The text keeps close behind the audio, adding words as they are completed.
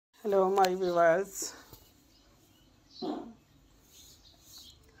Hello my viewers,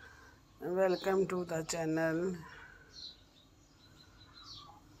 welcome to the channel.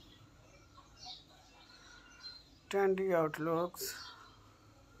 Trendy outlooks.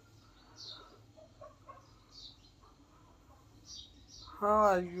 How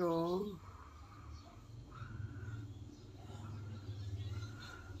are you?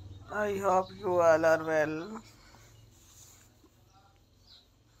 I hope you all are well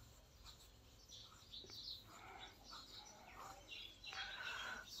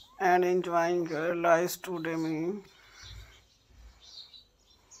and enjoying your lives today.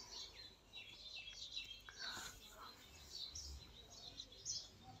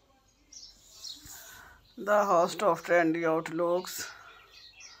 The host of Trendy Outlooks.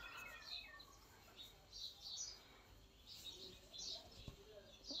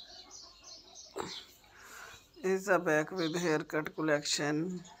 Is back with haircut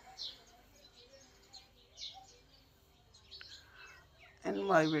collection. In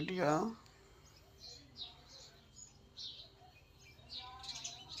my video,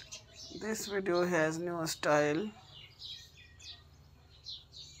 this video has new style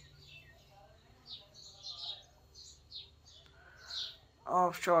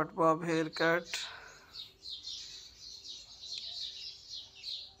of short bob haircut.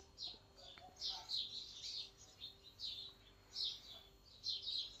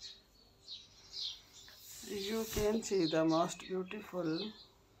 You can see the most beautiful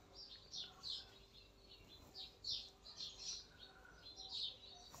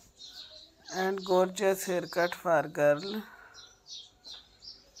and gorgeous haircut for girl.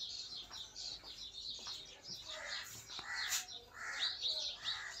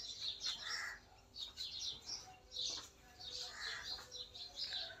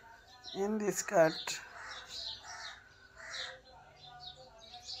 In this cut,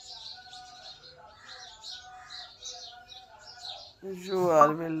 you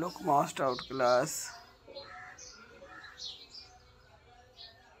all will look most outclass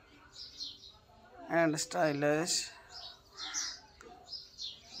and stylish.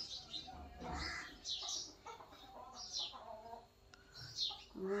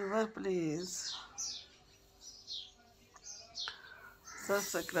 Viewer, please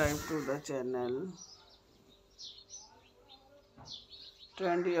subscribe to the channel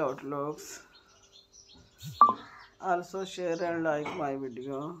Trendy Outlooks. Also share and like my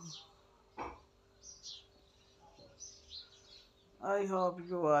video. I hope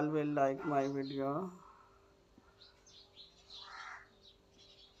you all will like my video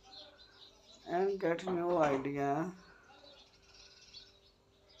and get new idea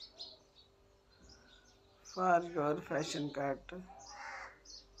for your fashion cut.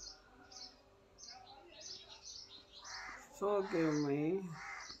 So give me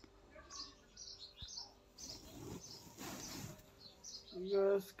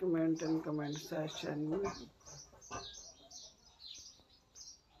your comment in comment section.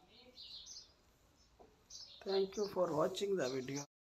 Thank you for watching the video.